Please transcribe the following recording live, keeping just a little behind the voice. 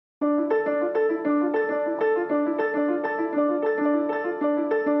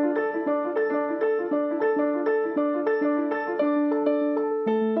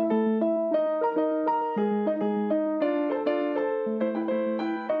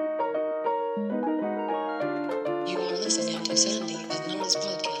for Sandy at Nora's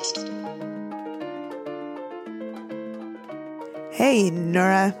podcast. Hey,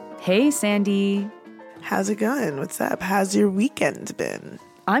 Nora. Hey, Sandy. How's it going? What's up? How's your weekend been?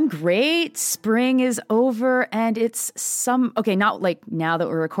 I'm great. Spring is over and it's not like now that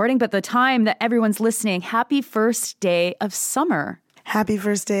we're recording, but the time that everyone's listening. Happy first day of summer. Happy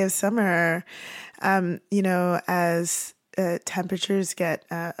first day of summer. As temperatures get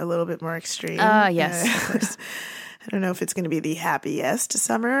a little bit more extreme. Yes, of course. I don't know if it's going to be the happiest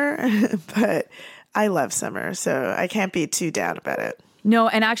summer, but I love summer, so I can't be too down about it. No,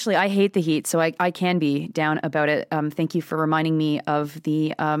 and actually, I hate the heat, so I can be down about it. Thank you for reminding me of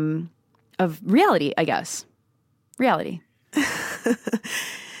the of reality, I guess. Reality.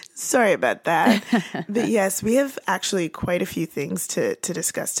 Sorry about that. But yes, we have actually quite a few things to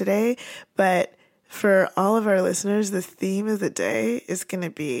discuss today. But for all of our listeners, the theme of the day is going to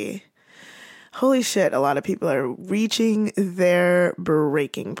be, holy shit, a lot of people are reaching their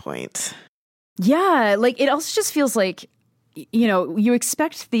breaking point. Yeah, like it also just feels like, you know, you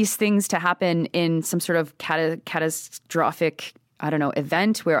expect these things to happen in some sort of catastrophic,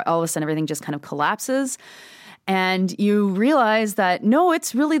 event where all of a sudden everything just kind of collapses. And you realize that, no,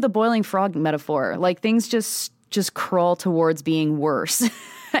 it's really the boiling frog metaphor. Like things just crawl towards being worse.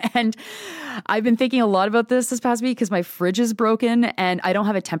 And I've been thinking a lot about this past week because my fridge is broken and I don't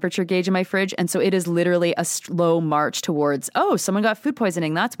have a temperature gauge in my fridge. And so it is literally a slow march towards, oh, someone got food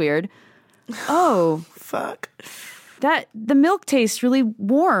poisoning. That's weird. Oh, fuck. The milk tastes really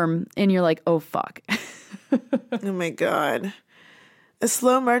warm. And you're like, oh, fuck. Oh, my God. A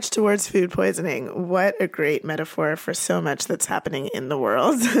slow march towards food poisoning. What a great metaphor for so much that's happening in the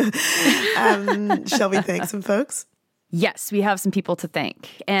world. Shall we thank some folks? Yes, we have some people to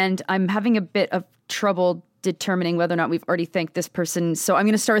thank. And I'm having a bit of trouble determining whether or not we've already thanked this person. So I'm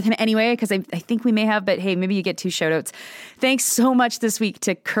going to start with him anyway, because I think we may have. But hey, maybe you get 2 shout outs. Thanks so much this week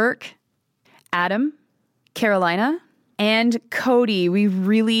to Kirk, Adam, Carolina, and Cody. We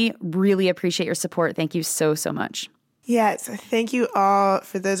really, really appreciate your support. Thank you so, so much. Yes, thank you all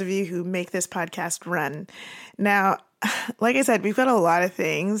for those of you who make this podcast run. Now, like I said, we've got a lot of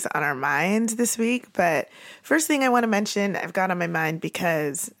things on our mind this week, but first thing I want to mention, I've got on my mind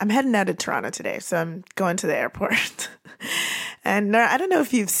because I'm heading out of Toronto today, so I'm going to the airport. And I don't know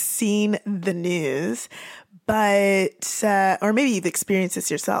if you've seen the news, but, or maybe you've experienced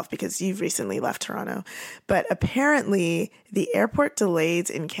this yourself because you've recently left Toronto, but apparently the airport delays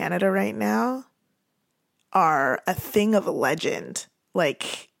in Canada right now are a thing of legend,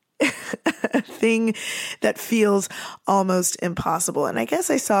 like a thing that feels almost impossible. And I guess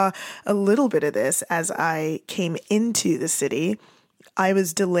I saw a little bit of this as I came into the city. I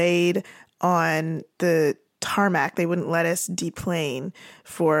was delayed on the tarmac. They wouldn't let us deplane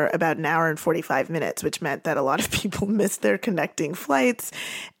for about an hour and 45 minutes, which meant that a lot of people missed their connecting flights.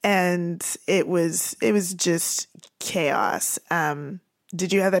 And it was just chaos.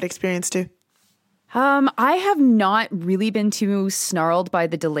 Did you have that experience too? I have not really been too snarled by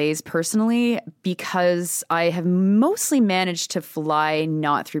the delays personally because I have mostly managed to fly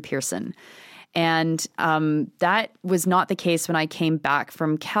not through Pearson. And that was not the case when I came back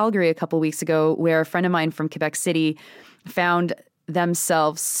from Calgary a couple weeks ago, where a friend of mine from Quebec City found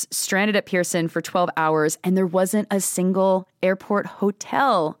themselves stranded at Pearson for 12 hours and there wasn't a single airport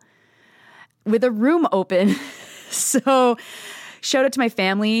hotel with a room open. So shout out to my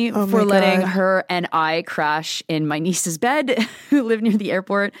family for letting her and I crash in my niece's bed who live near the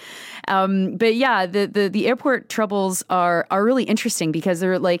airport. But yeah, the airport troubles are really interesting because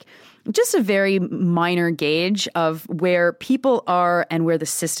they're like just a very minor gauge of where people are and where the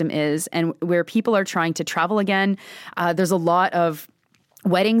system is and where people are trying to travel again. There's a lot of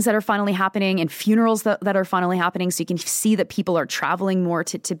weddings that are finally happening and funerals that are finally happening. So you can see that people are traveling more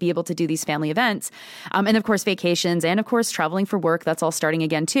to be able to do these family events. And of course, vacations and of course, traveling for work. That's all starting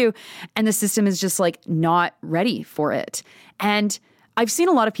again too. And the system is just like not ready for it. And I've seen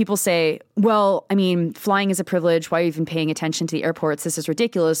a lot of people say, well, I mean, flying is a privilege. Why are you even paying attention to the airports? This is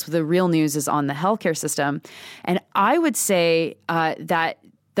ridiculous. The real news is on the healthcare system. And I would say that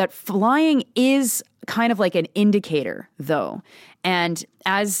flying is kind of like an indicator, though. And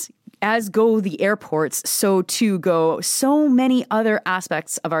as go the airports, so too go so many other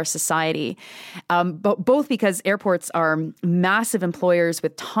aspects of our society. But both because airports are massive employers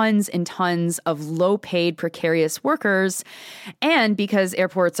with tons and tons of low-paid, precarious workers, and because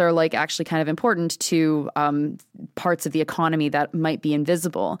airports are like actually kind of important to parts of the economy that might be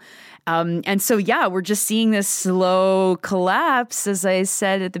invisible. And so, yeah, we're just seeing this slow collapse, as I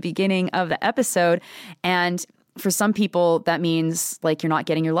said at the beginning of the episode. And for some people, that means like you're not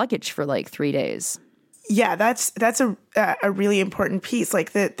getting your luggage for like 3 days. Yeah, that's a really important piece.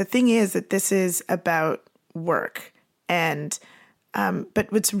 Like the thing is that this is about work, and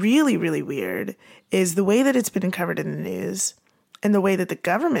but what's really, really weird is the way that it's been covered in the news and the way that the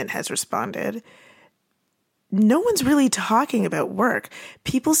government has responded. No one's really talking about work.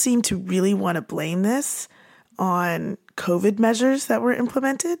 People seem to really want to blame this on COVID measures that were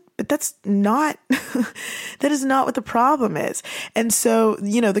implemented, but that's not, that is not what the problem is. And so,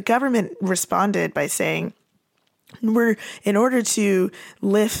 the government responded by saying, in order to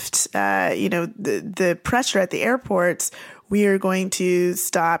lift, the pressure at the airports, we are going to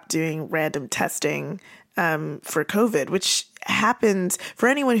stop doing random testing for COVID, which happens for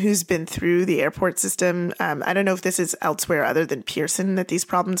anyone who's been through the airport system. I don't know if this is elsewhere other than Pearson that these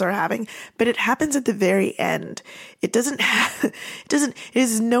problems are having, but it happens at the very end. It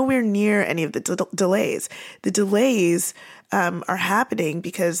is nowhere near any of the delays. The delays are happening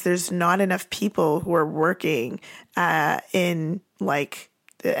because there's not enough people who are working at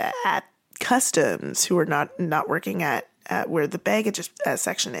customs who are not working at where the baggage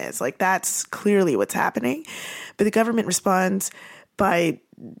section is. Like, that's clearly what's happening. But the government responds by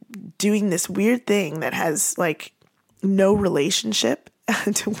doing this weird thing that has no relationship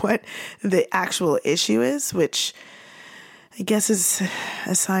to what the actual issue is, which I guess is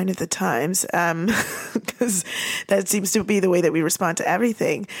a sign of the times, because that seems to be the way that we respond to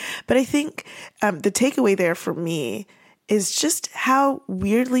everything. But I think the takeaway there for me is just how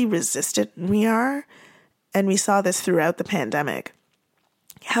weirdly resistant we are. And we saw this throughout the pandemic,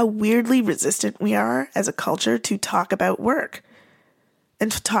 how weirdly resistant we are as a culture to talk about work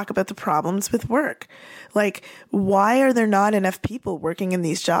and to talk about the problems with work. Like, why are there not enough people working in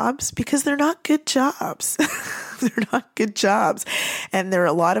these jobs? Because they're not good jobs. They're not good jobs. And there are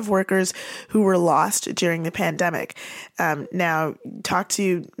a lot of workers who were lost during the pandemic. Now, talk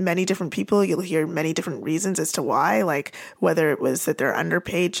to many different people, you'll hear many different reasons as to why, like whether it was that they're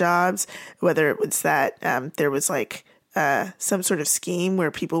underpaid jobs, whether it was that there was some sort of scheme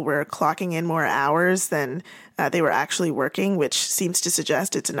where people were clocking in more hours than they were actually working, which seems to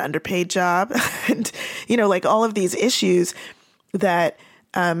suggest it's an underpaid job. And, all of these issues that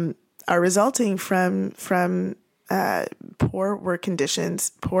are resulting from poor work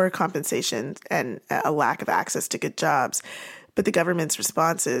conditions, poor compensation, and a lack of access to good jobs. But the government's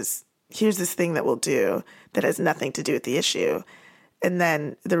response is, here's this thing that we'll do that has nothing to do with the issue. And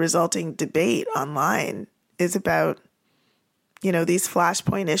then the resulting debate online is about these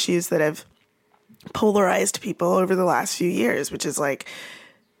flashpoint issues that have polarized people over the last few years, which is like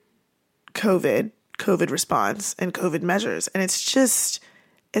COVID response, and COVID measures. And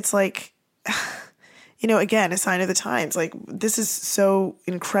it's like, again, a sign of the times. Like, this is so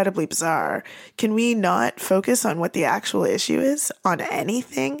incredibly bizarre. Can we not focus on what the actual issue is on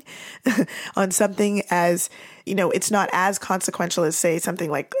anything? On something as, it's not as consequential as, say, something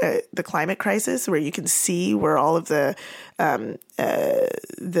like the climate crisis, where you can see where all of the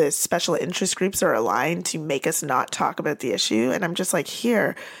special interest groups are aligned to make us not talk about the issue. And I'm just like,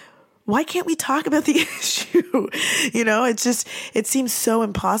 why can't we talk about the issue? It seems so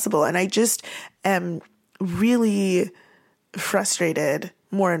impossible. And I just am really frustrated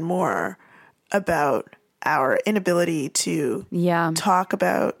more and more about our inability to talk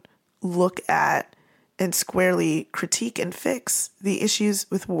about, look at, and squarely critique and fix the issues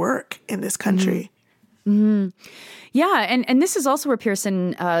with work in this country. Mm-hmm. Yeah, and this is also where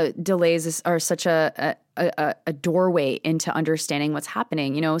Pearson delays are such a doorway into understanding what's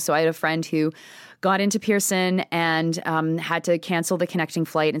happening. So I had a friend who got into Pearson and had to cancel the connecting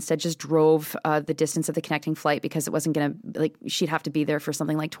flight. Instead, just drove the distance of the connecting flight because it wasn't going to, she'd have to be there for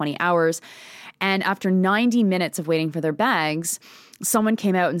something like 20 hours. And after 90 minutes of waiting for their bags, someone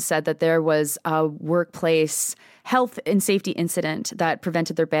came out and said that there was a workplace health and safety incident that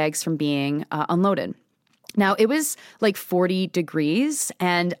prevented their bags from being unloaded. Now, it was 40 degrees,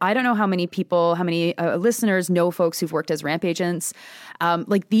 and I don't know how many people, listeners know folks who've worked as ramp agents.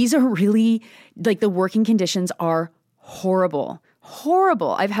 These are really, the working conditions are horrible.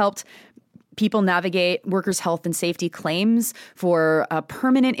 I've helped people navigate workers' health and safety claims for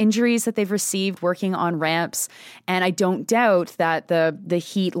permanent injuries that they've received working on ramps. And I don't doubt that the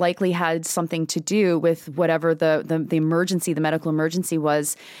heat likely had something to do with whatever the emergency, the medical emergency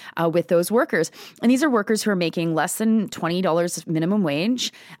was with those workers. And these are workers who are making less than $20 minimum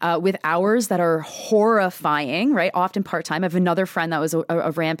wage with hours that are horrifying, right? Often part-time. I have another friend that was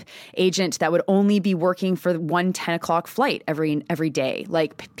a ramp agent that would only be working for one 10 o'clock flight every day,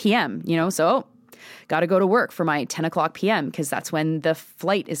 PM, So got to go to work for my 10 o'clock p.m. because that's when the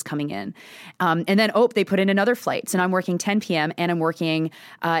flight is coming in. And then, they put in another flight. So now I'm working 10 p.m. and I'm working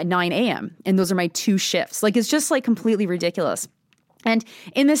 9 a.m. And those are my 2 shifts. Like, it's just like completely ridiculous. And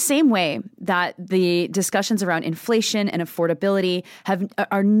in the same way that the discussions around inflation and affordability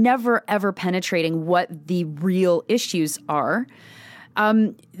are never, ever penetrating what the real issues are,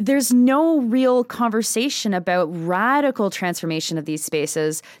 there's no real conversation about radical transformation of these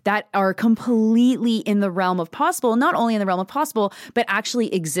spaces that are completely in the realm of possible, not only in the realm of possible, but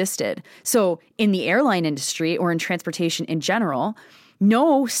actually existed. So in the airline industry or in transportation in general,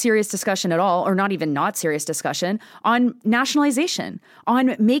 no serious discussion at all, or not even not serious discussion, on nationalization,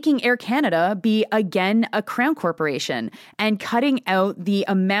 on making Air Canada be, again, a crown corporation and cutting out the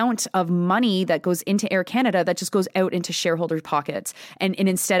amount of money that goes into Air Canada that just goes out into shareholder pockets and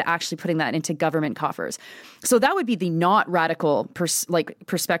instead actually putting that into government coffers. So that would be the not radical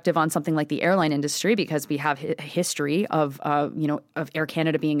perspective on something like the airline industry, because we have a history of Air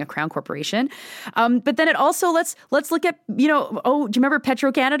Canada being a crown corporation. But then it also, let's look at, do you remember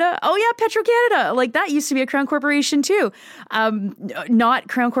Petro-Canada? Oh yeah, Petro-Canada. Like, that used to be a crown corporation too. Not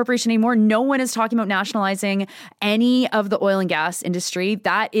crown corporation anymore. No one is talking about nationalizing any of the oil and gas industry.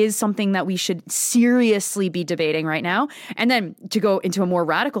 That is something that we should seriously be debating right now. And then to go into a more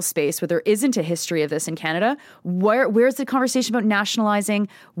radical space where there isn't a history of this in Canada, where's the conversation about nationalizing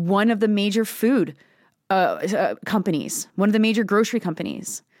one of the major food companies, one of the major grocery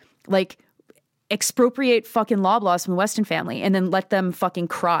companies? Like, expropriate fucking Loblaws from the Weston family and then let them fucking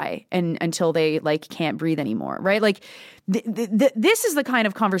cry until they can't breathe anymore, right? Like, this is the kind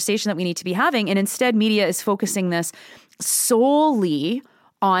of conversation that we need to be having. And instead, media is focusing this solely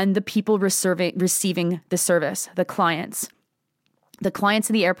on the people receiving the service, the clients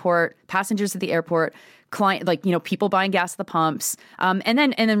in the airport, passengers at the airport, people buying gas at the pumps. And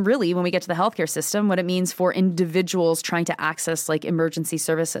then really, when we get to the healthcare system, what it means for individuals trying to access emergency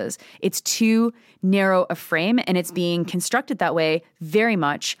services. It's too narrow a frame, and it's being constructed that way very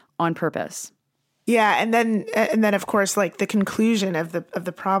much on purpose. Yeah, and then of course, the conclusion of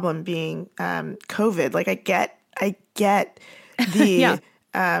the problem being COVID. I get the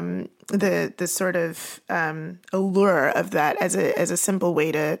yeah. The sort of allure of that as a simple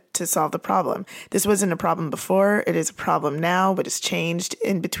way to solve the problem. This wasn't a problem before. It is a problem now, but it's changed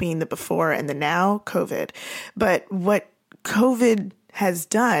in between the before and the now, COVID. But what COVID has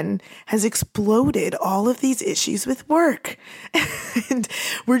done has exploded all of these issues with work. And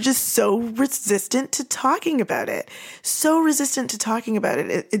we're just so resistant to talking about it.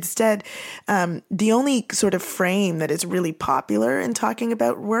 Instead, the only sort of frame that is really popular in talking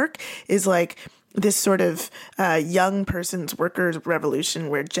about work is this sort of young person's workers revolution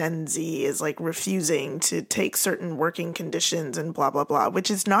where Gen Z is refusing to take certain working conditions and blah, blah, blah,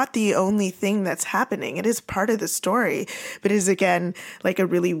 which is not the only thing that's happening. It is part of the story, but it is, again, a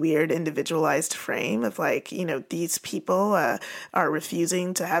really weird individualized frame of these people are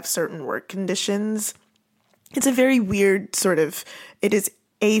refusing to have certain work conditions. It's a very weird it is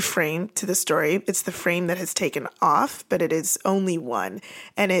a frame to the story. It's the frame that has taken off, but it is only one,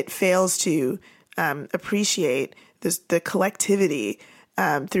 and it fails to appreciate the collectivity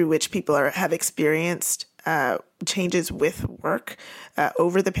through which people have experienced changes with work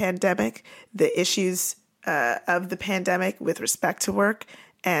over the pandemic, the issues of the pandemic with respect to work,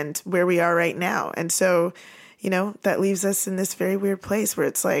 and where we are right now. And so, that leaves us in this very weird place where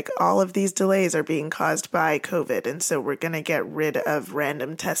it's all of these delays are being caused by COVID. And so we're going to get rid of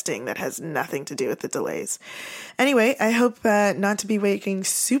random testing that has nothing to do with the delays. Anyway, I hope not to be waiting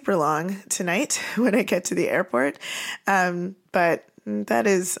super long tonight when I get to the airport. But that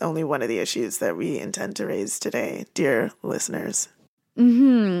is only one of the issues that we intend to raise today, dear listeners.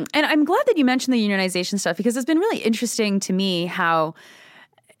 Mm-hmm. And I'm glad that you mentioned the unionization stuff, because it's been really interesting to me how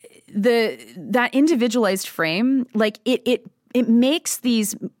that individualized frame, it makes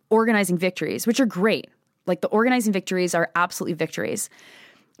these organizing victories, which are great. The organizing victories are absolutely victories.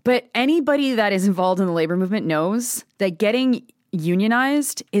 But anybody that is involved in the labor movement knows that getting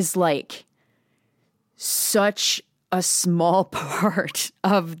unionized is such a small part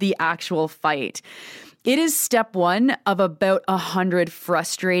of the actual fight. It is step one of about 100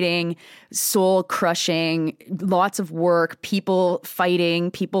 frustrating, soul-crushing, lots of work, people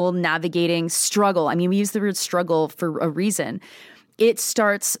fighting, people navigating, struggle. I mean, we use the word struggle for a reason. It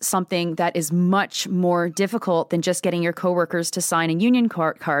starts something that is much more difficult than just getting your coworkers to sign a union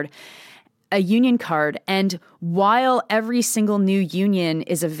card. And while every single new union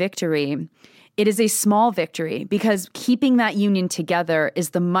is a victory, it is a small victory because keeping that union together is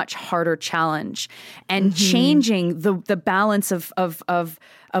the much harder challenge. And changing the balance of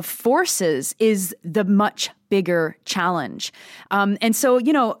forces is the much bigger challenge. And so,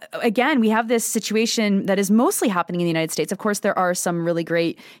 again, we have this situation that is mostly happening in the United States. Of course, there are some really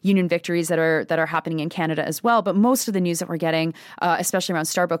great union victories that are happening in Canada as well. But most of the news that we're getting, especially around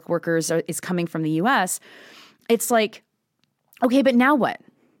Starbucks workers, is coming from the U.S. It's like, okay, but now what?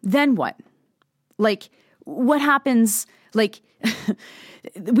 Then what? Like, what happens? Like,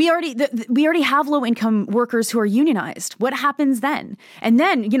 we already have low income workers who are unionized. What happens then? And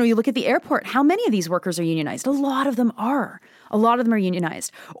then, you look at the airport. How many of these workers are unionized? A lot of them are. A lot of them are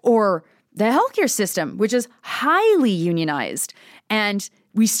unionized. Or the healthcare system, which is highly unionized. And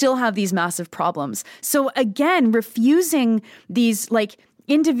we still have these massive problems. So again, refusing these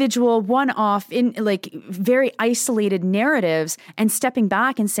individual one-off in very isolated narratives and stepping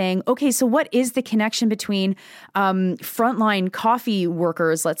back and saying, okay, so what is the connection between frontline coffee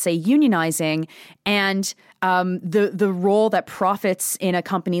workers, let's say, unionizing and the role that profits in a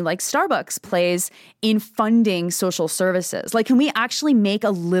company like Starbucks plays in funding social services? Can we actually make a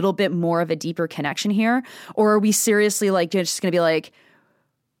little bit more of a deeper connection here? Or are we seriously just going to be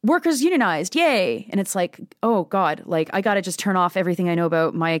workers unionized, yay. And it's oh God, I got to just turn off everything I know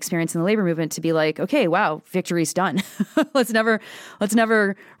about my experience in the labor movement to be okay, wow, victory's done. Let's never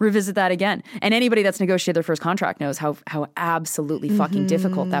revisit that again. And anybody that's negotiated their first contract knows how absolutely fucking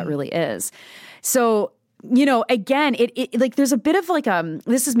difficult that really is. So, again, it there's a bit of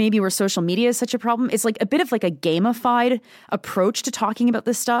this is maybe where social media is such a problem. It's a bit of a gamified approach to talking about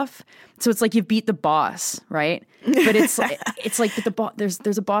this stuff. So it's you've beat the boss, right? But it's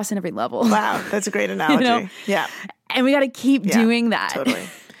there's a boss in every level. Wow, that's a great analogy. Yeah. And we got to keep doing that. Totally.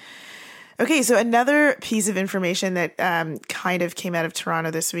 Okay, so another piece of information that kind of came out of Toronto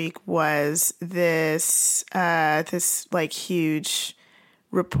this week was this huge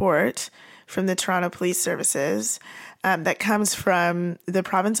report from the Toronto Police Services that comes from the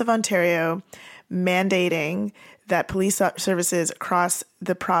province of Ontario, mandating that police services across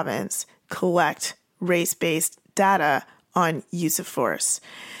the province collect race-based data on use of force.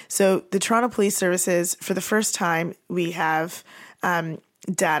 So the Toronto Police Services, for the first time, we have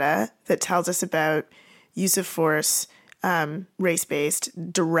data that tells us about use of force,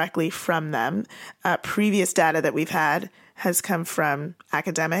 race-based, directly from them. Previous data that we've had has come from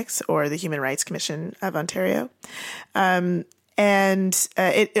academics or the Human Rights Commission of Ontario.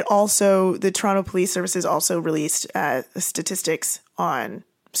 It also, the Toronto Police Services also released statistics on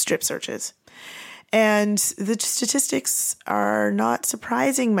strip searches. And the statistics are not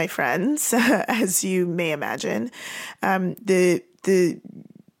surprising, my friends, as you may imagine. What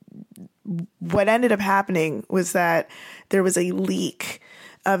ended up happening was that there was a leak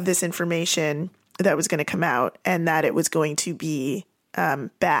of this information that was going to come out, and that it was going to be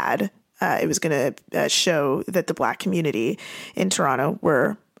bad. It was going to show that the Black community in Toronto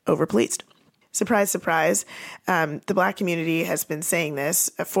were overpoliced. Surprise, surprise. The Black community has been saying this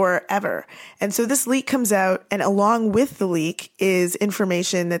forever. And so this leak comes out, and along with the leak is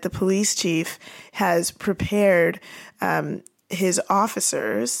information that the police chief has prepared his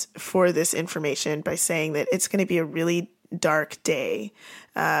officers for this information by saying that it's going to be a really dark day.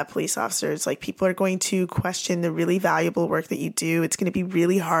 Police officers, people are going to question the really valuable work that you do. It's going to be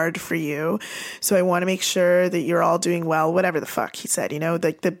really hard for you. So I want to make sure that you're all doing well, whatever the fuck he said,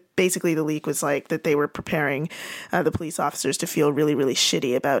 basically the leak was that they were preparing the police officers to feel really, really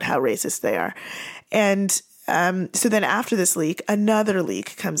shitty about how racist they are. And so then after this leak, another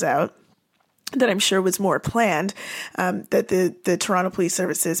leak comes out that I'm sure was more planned, that the Toronto Police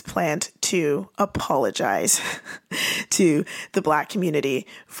Services planned to apologize to the Black community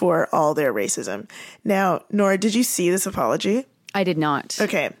for all their racism. Now, Nora, did you see this apology? I did not.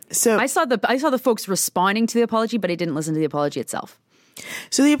 Okay, so I saw the folks responding to the apology, but I didn't listen to the apology itself.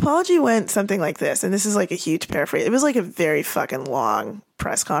 So the apology went something like this, and this is a huge paraphrase. It was a very fucking long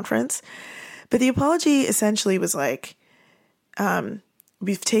press conference, but the apology essentially was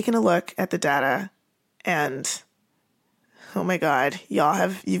we've taken a look at the data, and oh my God,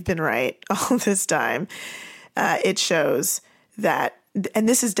 you've been right all this time. It shows that, and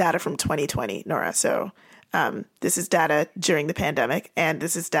this is data from 2020, Nora. So this is data during the pandemic, and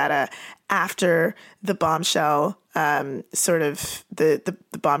this is data after the bombshell, the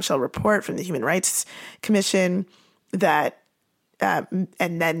bombshell report from the Human Rights Commission that and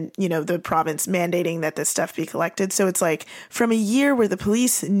then, the province mandating that this stuff be collected. So it's like from a year where the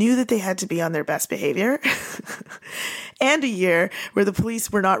police knew that they had to be on their best behavior and a year where the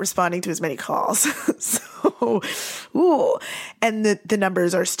police were not responding to as many calls. So, and the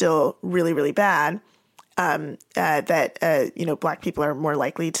numbers are still really, really bad. Black people are more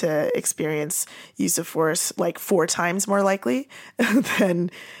likely to experience use of force, like 4 times more likely than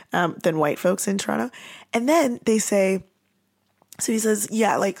white folks in Toronto. And then they say, so he says,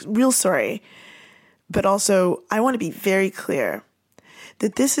 yeah, like real sorry. But also I want to be very clear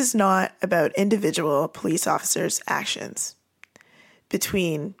that this is not about individual police officers' actions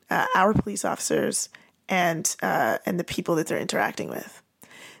between our police officers and the people that they're interacting with.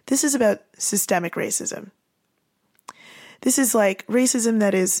 This is about systemic racism. This is like racism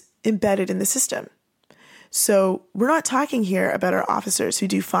that is embedded in the system. So we're not talking here about our officers who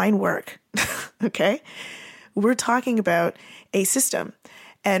do fine work, okay? We're talking about a system,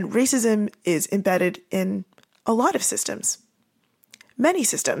 and racism is embedded in a lot of systems, many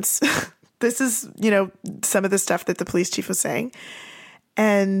systems. This is, some of the stuff that the police chief was saying.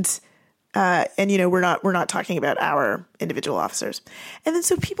 And we're not talking about our individual officers. And then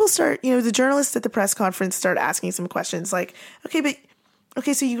so people start, the journalists at the press conference start asking some questions like,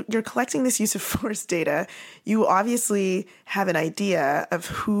 so you're collecting this use of force data. You obviously have an idea of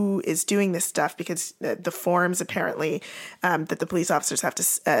who is doing this stuff because the forms apparently that the police officers have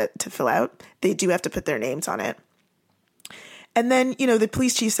to fill out, they do have to put their names on it. And then, the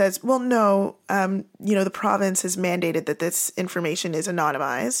police chief says, well, no, the province has mandated that this information is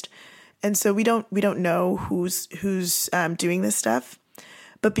anonymized. And so we don't know who's doing this stuff.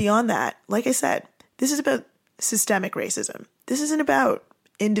 But beyond that, like I said, this is about systemic racism. This isn't about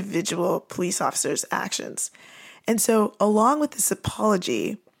individual police officers' actions. And so along with this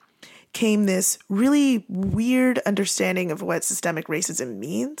apology came this really weird understanding of what systemic racism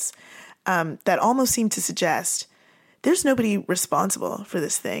means that almost seemed to suggest there's nobody responsible for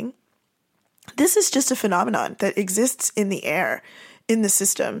this thing. This is just a phenomenon that exists in the air, in the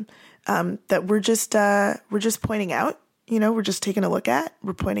system, that we're just pointing out, we're just taking a look at,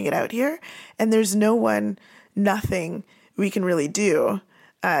 we're pointing it out here, and there's nothing we can really do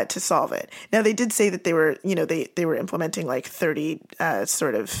to solve it. Now they did say that they were, they were implementing like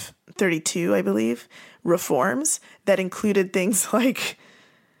 32, I believe, reforms that included things like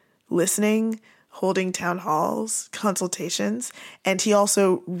listening, holding town halls, consultations, and he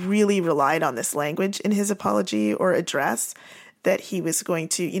also really relied on this language in his apology or address that he was going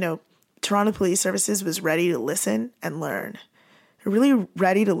to, Toronto Police Services was ready to listen and learn. Really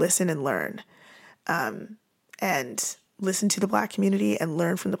ready to listen and learn. And listen to the Black community and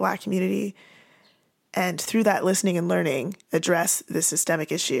learn from the Black community. And through that listening and learning, address the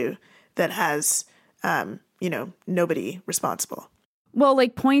systemic issue that has, nobody responsible. Well,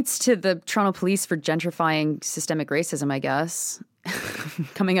 points to the Toronto Police for gentrifying systemic racism, I guess.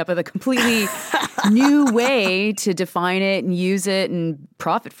 Coming up with a completely new way to define it and use it and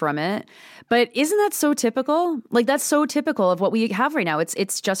profit from it. But isn't that so typical? That's so typical of what we have right now.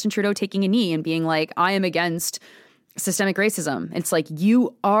 It's Justin Trudeau taking a knee and being like, I am against systemic racism. It's like,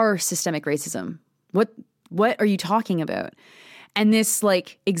 you are systemic racism. What are you talking about? And this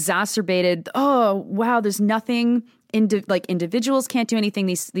exacerbated, oh, wow, there's nothing individuals can't do anything.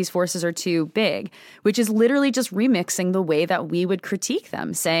 These forces are too big, which is literally just remixing the way that we would critique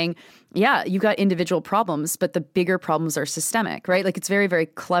them, saying, yeah, you got individual problems, but the bigger problems are systemic, right? It's very, very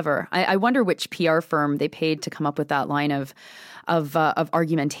clever. I wonder which PR firm they paid to come up with that line of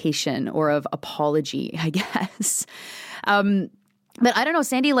argumentation or of apology, I guess. But I don't know,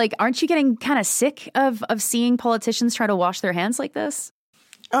 Sandy, aren't you getting kind of sick of seeing politicians try to wash their hands like this?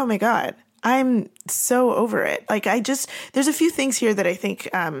 Oh my God. I'm so over it. There's a few things here that I think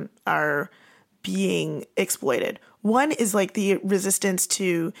are being exploited. One is the resistance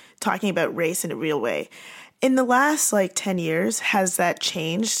to talking about race in a real way. In the last 10 years, has that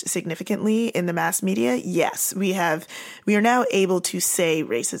changed significantly in the mass media? Yes, we are now able to say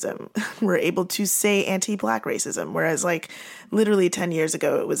racism. We're able to say anti-Black racism, whereas literally 10 years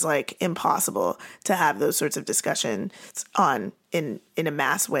ago, it was impossible to have those sorts of discussions in a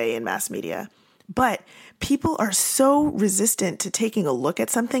mass way in mass media. But people are so resistant to taking a look at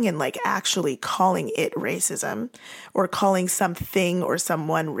something and actually calling it racism or calling something or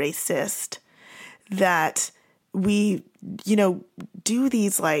someone racist that we, do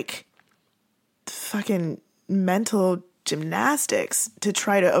these fucking mental gymnastics to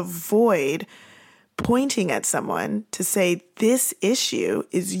try to avoid pointing at someone to say, this issue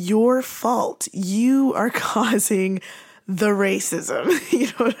is your fault. You are causing the racism. You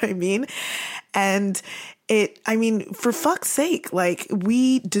know what I mean? And for fuck's sake, like,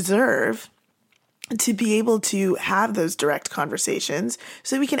 we deserve to be able to have those direct conversations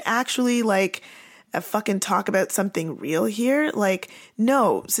so we can actually, like, fucking talk about something real here. Like,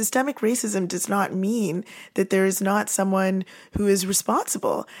 no, systemic racism does not mean that there is not someone who is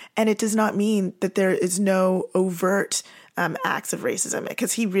responsible. And it does not mean that there is no overt acts of racism,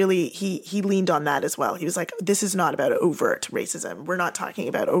 because he leaned on that as well. He was like, this is not about overt racism. We're not talking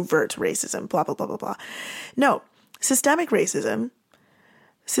about overt racism, blah, blah, blah, blah, blah. No, systemic racism,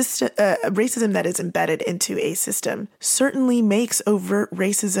 racism that is embedded into a system, certainly makes overt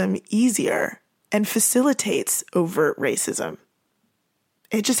racism easier and facilitates overt racism.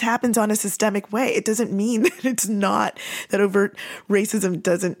 It just happens on a systemic way. It doesn't mean that overt racism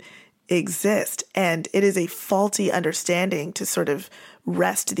doesn't exist. And it is a faulty understanding to sort of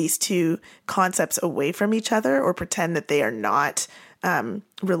wrest these two concepts away from each other or pretend that they are not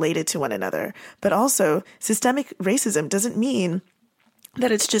related to one another. But also, systemic racism doesn't mean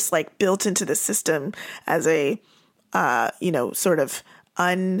that it's just like built into the system as a, sort of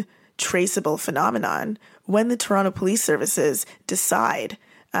untraceable phenomenon. When the Toronto Police Services decide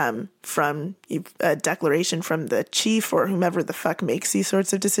from a declaration from the chief or whomever the fuck makes these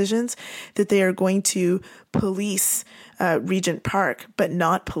sorts of decisions that they are going to police Regent Park, but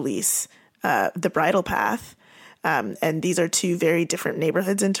not police the Bridle Path. And these are two very different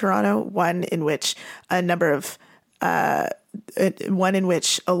neighborhoods in Toronto, one in which a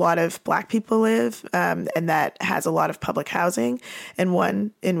lot of Black people live, and that has a lot of public housing, and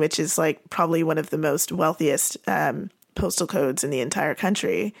one in which is like probably one of the most wealthiest postal codes in the entire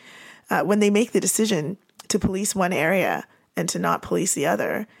country. When they make the decision to police one area and to not police the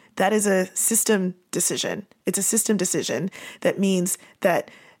other, that is a system decision. It's a system decision that means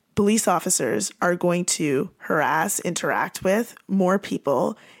that police officers are going to interact with more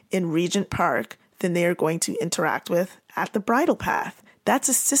people in Regent Park than they are going to interact with at the Bridle Path. That's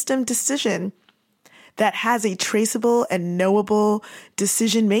a system decision that has a traceable and knowable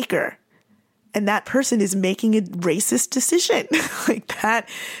decision maker. And that person is making a racist decision. Like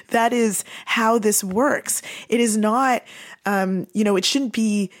that is how this works. It is not, it shouldn't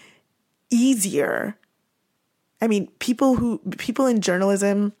be easier. I mean, people in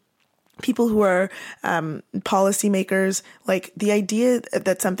journalism, people who are policymakers, like the idea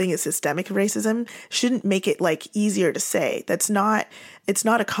that something is systemic racism shouldn't make it like easier to say. It's not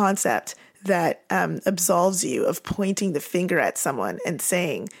a concept that absolves you of pointing the finger at someone and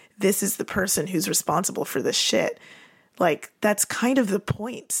saying, this is the person who's responsible for this shit. Like, that's kind of the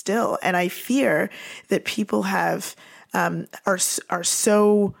point still. And I fear that people are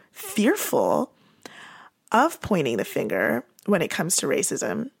so fearful of pointing the finger when it comes to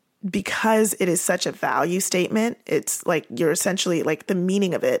racism, because it is such a value statement. It's like, you're essentially, like, the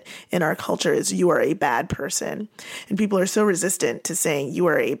meaning of it in our culture is you are a bad person. And people are so resistant to saying you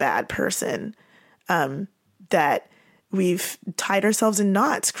are a bad person that we've tied ourselves in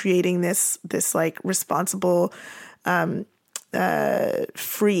knots, creating this like responsible,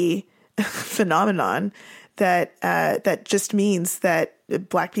 free phenomenon that just means that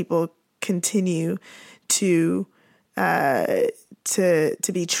Black people continue to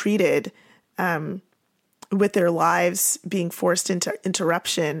be treated with their lives being forced into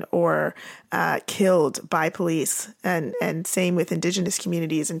interruption or killed by police, and same with Indigenous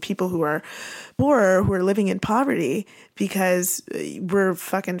communities and people who are poor, who are living in poverty, because we're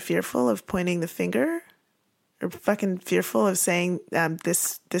fucking fearful of pointing the finger, or fucking fearful of saying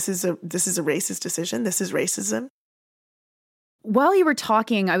this is a racist decision. This is racism. While you were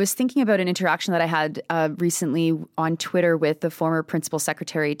talking, I was thinking about an interaction that I had recently on Twitter with the former principal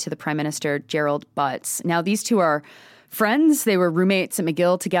secretary to the Prime Minister, Gerald Butts. Now, these two are friends. They were roommates at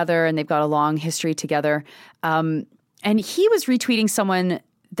McGill together, and they've got a long history together. And he was retweeting someone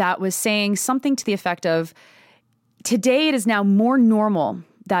that was saying something to the effect of, today it is now more normal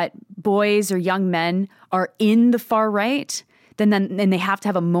that boys or young men are in the far right, then they have to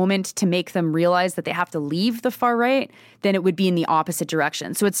have a moment to make them realize that they have to leave the far right, then it would be in the opposite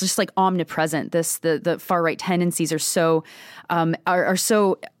direction. So it's just like omnipresent. The far right tendencies are so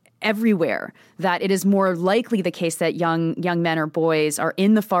everywhere that it is more likely the case that young men or boys are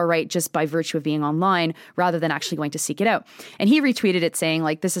in the far right just by virtue of being online rather than actually going to seek it out. And he retweeted it saying,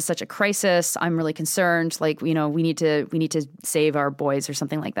 like, this is such a crisis. I'm really concerned. Like, we need to save our boys or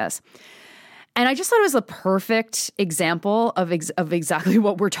something like this. And I just thought it was a perfect example of exactly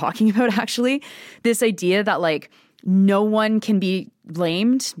what we're talking about, actually. This idea that, like, no one can be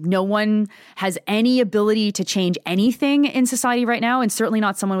blamed. No one has any ability to change anything in society right now, and certainly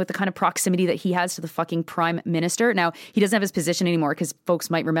not someone with the kind of proximity that he has to the fucking prime minister. Now, he doesn't have his position anymore because folks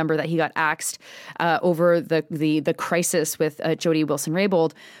might remember that he got axed over the crisis with Jody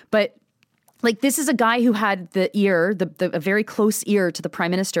Wilson-Raybould. But like, this is a guy who had the ear, a very close ear to the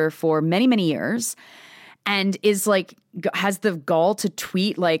prime minister for many, many years, and is like, has the gall to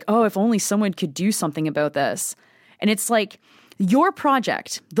tweet like, oh, if only someone could do something about this. And it's like, your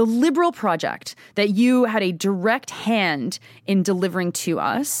project, the Liberal project that you had a direct hand in delivering to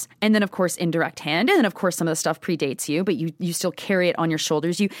us, and then, of course, indirect hand, and then, of course, some of the stuff predates you, but you still carry it on your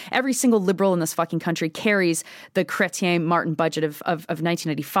shoulders. Every single Liberal in this fucking country carries the Chrétien-Martin budget of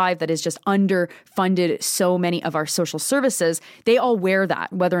 1995 that is just underfunded so many of our social services. They all wear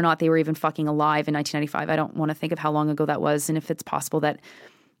that, whether or not they were even fucking alive in 1995. I don't want to think of how long ago that was, and if it's possible that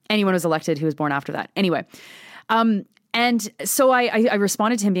anyone was elected who was born after that. Anyway, and so I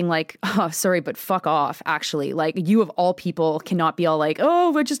responded to him being like, oh, sorry, but fuck off, actually. Like, you of all people cannot be all like,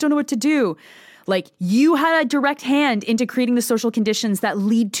 oh, I just don't know what to do. Like, you had a direct hand into creating the social conditions that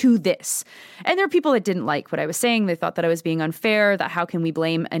lead to this. And there are people that didn't like what I was saying. They thought that I was being unfair, that how can we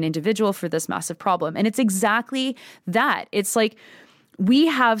blame an individual for this massive problem? And it's exactly that. It's like, we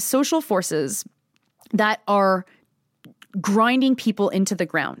have social forces that are grinding people into the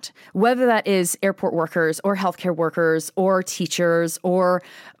ground, whether that is airport workers or healthcare workers or teachers or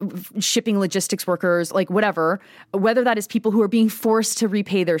shipping logistics workers, like whatever, whether that is people who are being forced to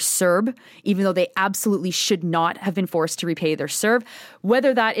repay their CERB, even though they absolutely should not have been forced to repay their CERB,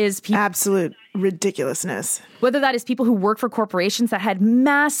 whether that is people... Absolute ridiculousness. Whether that is people who work for corporations that had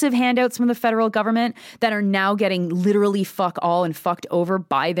massive handouts from the federal government that are now getting literally fuck all and fucked over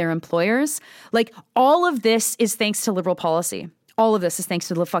by their employers. Like, all of this is thanks to Liberal policy. All of this is thanks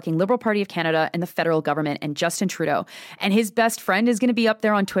to the fucking Liberal Party of Canada and the federal government and Justin Trudeau. And his best friend is going to be up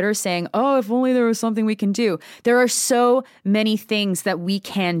there on Twitter saying, oh, if only there was something we can do. There are so many things that we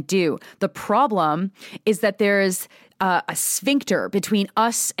can do. The problem is that there is a sphincter between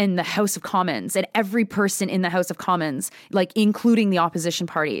us and the House of Commons and every person in the House of Commons, like including the opposition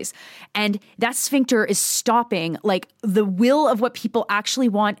parties. And that sphincter is stopping like the will of what people actually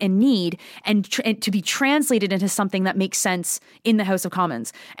want and need and to be translated into something that makes sense in the House of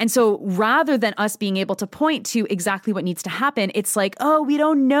Commons. And so rather than us being able to point to exactly what needs to happen, it's like, oh, we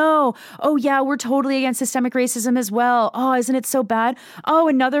don't know. Oh, yeah, we're totally against systemic racism as well. Oh, isn't it so bad? Oh,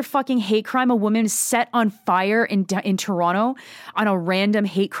 another fucking hate crime. A woman set on fire in Toronto on a random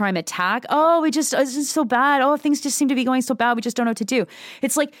hate crime attack. Oh, it's just so bad. Oh, things just seem to be going so bad. We just don't know what to do.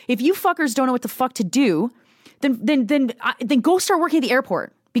 It's like, if you fuckers don't know what the fuck to do, then go start working at the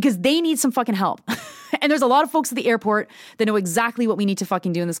airport because they need some fucking help. And there's a lot of folks at the airport that know exactly what we need to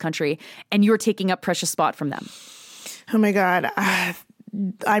fucking do in this country. And you're taking up precious spot from them. Oh my God.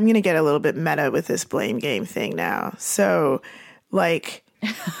 I'm going to get a little bit meta with this blame game thing now. So like,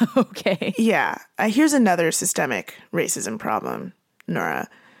 okay. Yeah. Here's another systemic racism problem, Nora,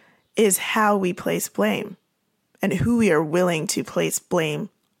 is how we place blame and who we are willing to place blame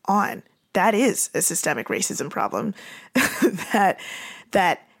on. That is a systemic racism problem that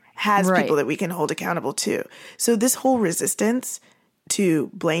has right. people that we can hold accountable to. So this whole resistance to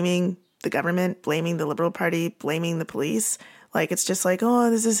blaming the government, blaming the Liberal Party, blaming the police, like, it's just like, oh,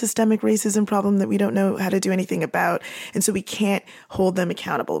 there's a systemic racism problem that we don't know how to do anything about. And so we can't hold them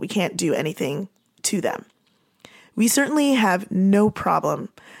accountable. We can't do anything to them. We certainly have no problem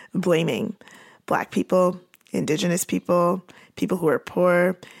blaming Black people, Indigenous people, people who are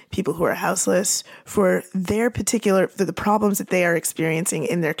poor, people who are houseless for the problems that they are experiencing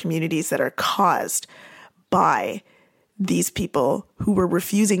in their communities that are caused by these people who were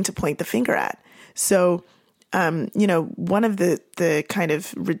refusing to point the finger at. So, one of the kind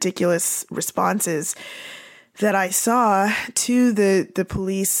of ridiculous responses that I saw to the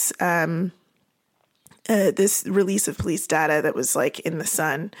police, this release of police data that was like in the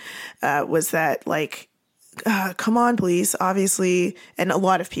Sun, was that like, come on, police, obviously, and a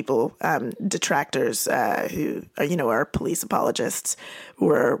lot of people, detractors who are police apologists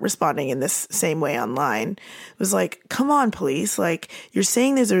were responding in this same way online. It was like, come on, police, like, you're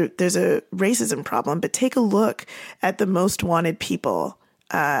saying there's a racism problem, but take a look at the most wanted people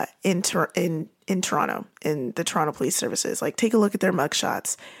in Toronto, in the Toronto Police Services. Like, take a look at their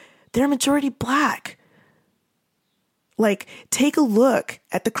mugshots. They're majority Black. Like, take a look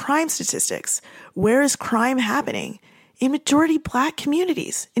at the crime statistics. Where is crime happening? In majority Black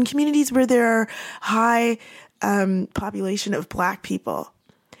communities, in communities where there are high population of Black people.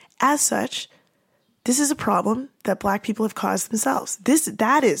 As such, this is a problem that Black people have caused themselves.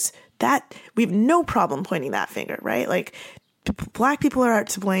 That we have no problem pointing that finger, right? Like, Black people are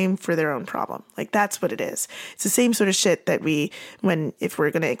to blame for their own problem. Like, that's what it is. It's the same sort of shit that if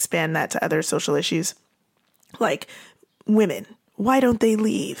we're going to expand that to other social issues, like women. Why don't they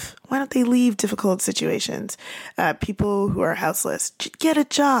leave? Why don't they leave difficult situations? People who are houseless, get a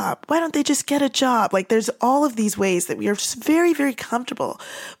job. Why don't they just get a job? Like, there's all of these ways that we are just very, very comfortable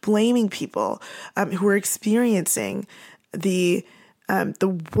blaming people who are experiencing the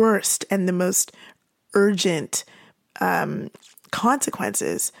worst and the most urgent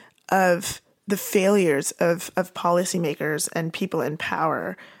consequences of the failures of policymakers and people in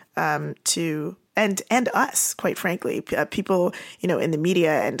power and us, quite frankly, people, in the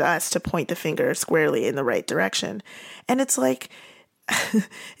media and us, to point the finger squarely in the right direction. And it's like,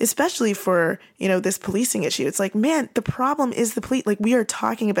 especially for, this policing issue, it's like, man, the problem is the police. Like, we are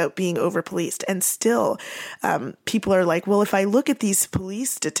talking about being over policed, and still people are like, well, if I look at these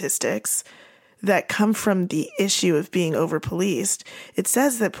police statistics that come from the issue of being over policed, it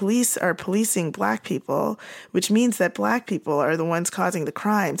says that police are policing Black people, which means that Black people are the ones causing the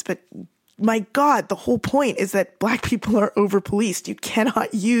crimes. But my God, the whole point is that Black people are over policed. You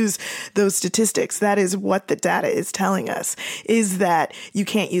cannot use those statistics. That is what the data is telling us, is that you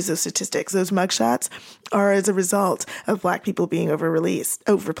can't use those statistics. Those mugshots are as a result of Black people being over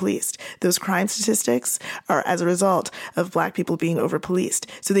policed. Those crime statistics are as a result of Black people being over policed.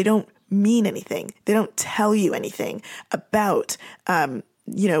 So they don't mean anything. They don't tell you anything about,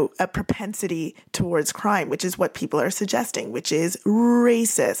 a propensity towards crime, which is what people are suggesting, which is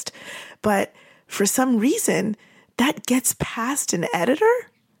racist. But for some reason, that gets past an editor?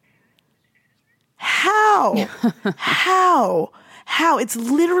 How? How? It's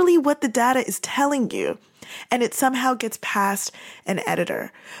literally what the data is telling you. And it somehow gets past an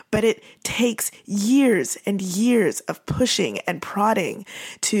editor. But it takes years and years of pushing and prodding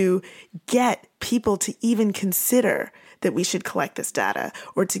to get people to even consider that we should collect this data,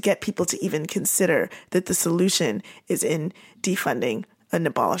 or to get people to even consider that the solution is in defunding and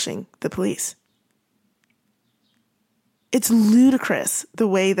abolishing the police. It's ludicrous the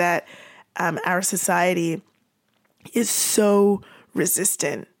way that our society is so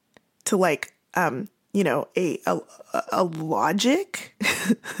resistant to a logic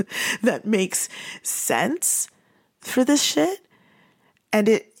that makes sense for this shit.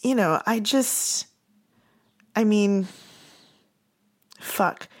 And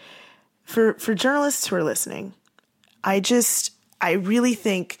fuck. For journalists who are listening, I really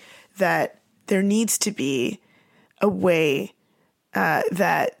think that there needs to be a way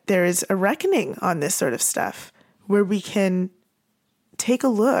that there is a reckoning on this sort of stuff, where we can take a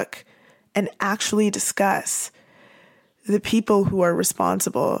look and actually discuss the people who are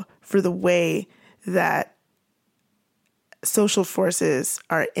responsible for the way that social forces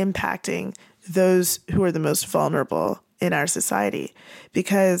are impacting those who are the most vulnerable in our society.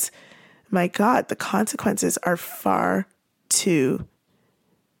 Because, my God, the consequences are far too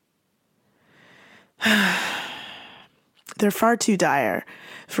they're far too dire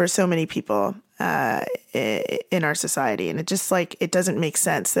for so many people in our society. And it doesn't make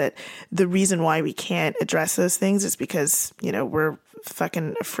sense that the reason why we can't address those things is because, we're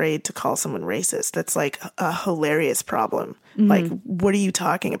fucking afraid to call someone racist. That's like a hilarious problem. Mm-hmm. Like, what are you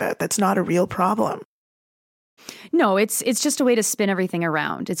talking about? That's not a real problem. No, it's just a way to spin everything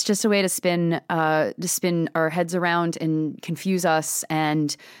around. It's just a way to spin our heads around and confuse us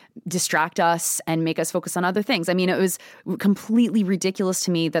and distract us and make us focus on other things. I mean, it was completely ridiculous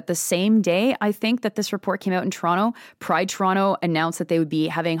to me that the same day, I think, that this report came out in Toronto, Pride Toronto announced that they would be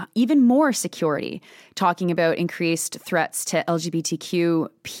having even more security, talking about increased threats to LGBTQ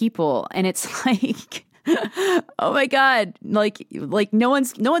people. And it's like... oh my God. Like no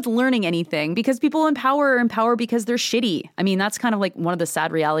one's learning anything, because people in power are in power because they're shitty. I mean, that's kind of like one of the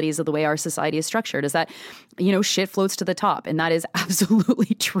sad realities of the way our society is structured, is that, shit floats to the top. And that is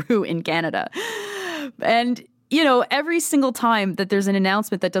absolutely true in Canada. And, every single time that there's an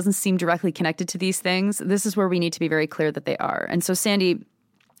announcement that doesn't seem directly connected to these things, this is where we need to be very clear that they are. And so, Sandy,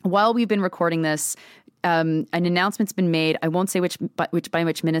 while we've been recording this, an announcement's been made. I won't say by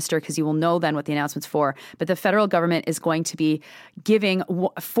which minister, because you will know then what the announcement's for. But the federal government is going to be giving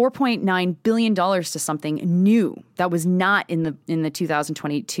 $4.9 billion to something new that was not in the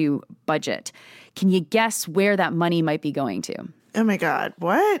 2022 budget. Can you guess where that money might be going to? Oh my God,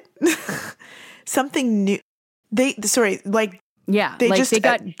 what? Something new. Yeah, they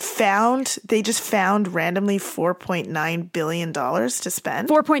just found randomly $4.9 billion to spend.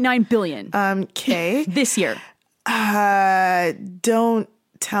 $4.9 billion. Okay. This year. Don't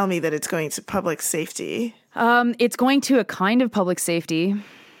tell me that it's going to public safety. It's going to a kind of public safety.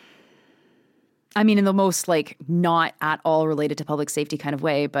 I mean, in the most like not at all related to public safety kind of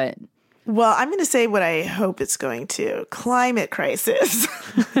way, but. Well, I'm going to say what I hope it's going to. Climate crisis.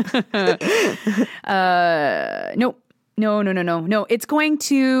 No. It's going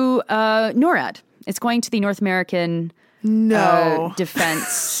to NORAD. It's going to the North American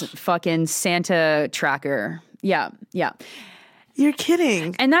Defense fucking Santa tracker. Yeah. You're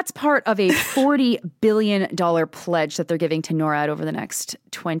kidding. And that's part of a $40 billion pledge that they're giving to NORAD over the next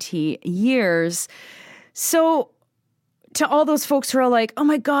 20 years. So to all those folks who are like, oh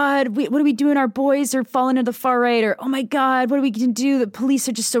my God, what are we doing? Our boys are falling into the far right. Or, oh my God, what are we going to do? The police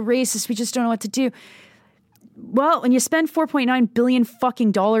are just so racist. We just don't know what to do. Well, when you spend $4.9 billion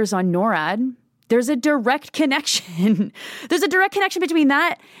fucking dollars on NORAD, there's a direct connection. There's a direct connection between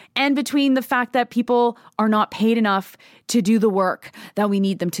that and between the fact that people are not paid enough to do the work that we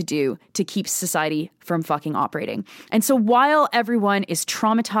need them to do to keep society from fucking operating. And so while everyone is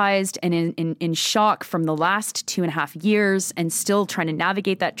traumatized and in shock from the last 2.5 years and still trying to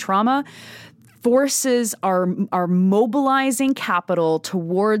navigate that trauma, forces are mobilizing capital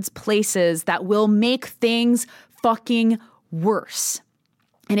towards places that will make things fucking worse.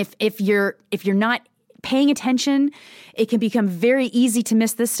 And if you're not paying attention, it can become very easy to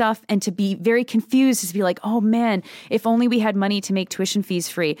miss this stuff and to be very confused, to be like, oh man, if only we had money to make tuition fees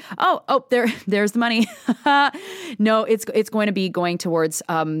free. Oh, there's the money. No, it's going to be going towards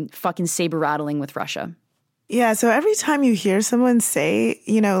fucking saber rattling with Russia. Yeah, so every time you hear someone say,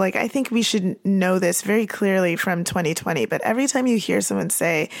 like I think we should know this very clearly from 2020, but every time you hear someone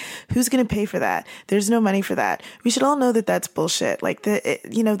say, who's going to pay for that? There's no money for that. We should all know that that's bullshit. Like,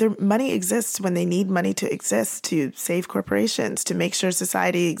 their money exists when they need money to exist, to save corporations, to make sure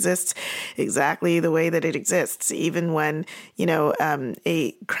society exists exactly the way that it exists, even when,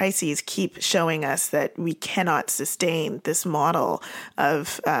 a crises keep showing us that we cannot sustain this model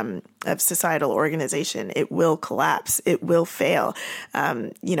of societal organization. It will collapse. It will fail.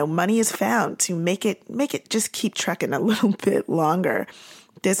 Money is found to make it just keep trucking a little bit longer.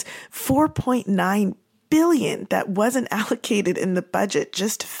 This $4.9 billion that wasn't allocated in the budget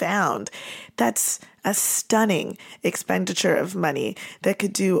just found. That's a stunning expenditure of money that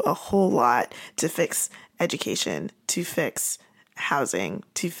could do a whole lot to fix education, to fix housing,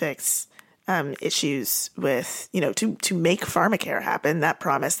 to fix issues with, to make pharmacare happen, that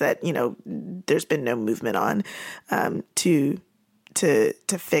promise that, there's been no movement on, to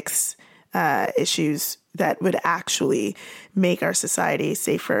fix issues that would actually make our society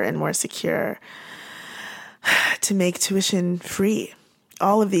safer and more secure, to make tuition free,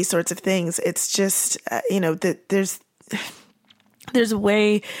 all of these sorts of things. It's just, that there's a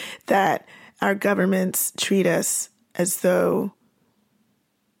way that our governments treat us as though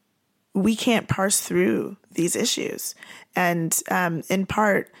we can't parse through these issues. And in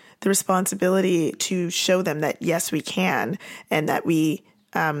part, the responsibility to show them that, yes, we can, and that we,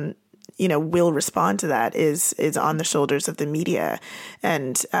 will respond to that is on the shoulders of the media.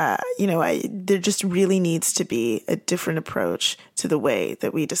 And, there just really needs to be a different approach to the way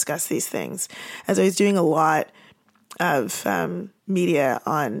that we discuss these things. As I was doing a lot of media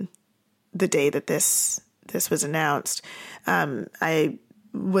on the day that this was announced, I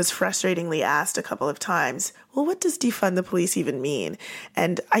was frustratingly asked a couple of times, well, what does defund the police even mean?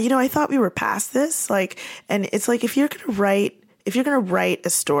 And I thought we were past this. And it's like, if you're going to write a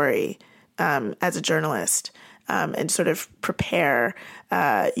story, as a journalist, and sort of prepare,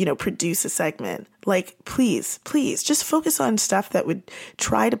 produce a segment, please just focus on stuff that would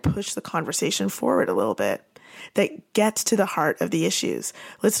try to push the conversation forward a little bit, that gets to the heart of the issues.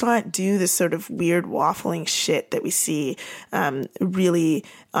 Let's not do this sort of weird waffling shit that we see really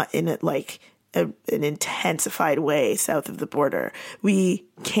in an intensified way south of the border. We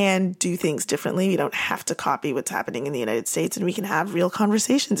can do things differently. We don't have to copy what's happening in the United States, and we can have real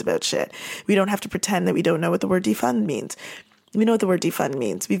conversations about shit. We don't have to pretend that we don't know what the word defund means. We know what the word defund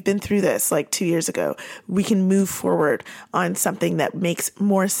means. We've been through this 2 years ago. We can move forward on something that makes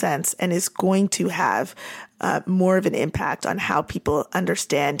more sense and is going to have more of an impact on how people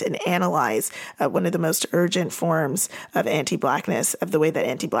understand and analyze one of the most urgent forms of anti-Blackness, of the way that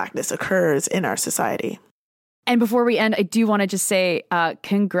anti-Blackness occurs in our society. And before we end, I do want to just say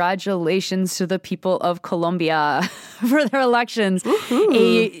congratulations to the people of Colombia for their elections.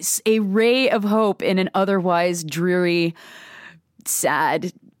 A ray of hope in an otherwise dreary,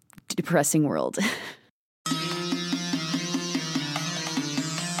 sad, depressing world.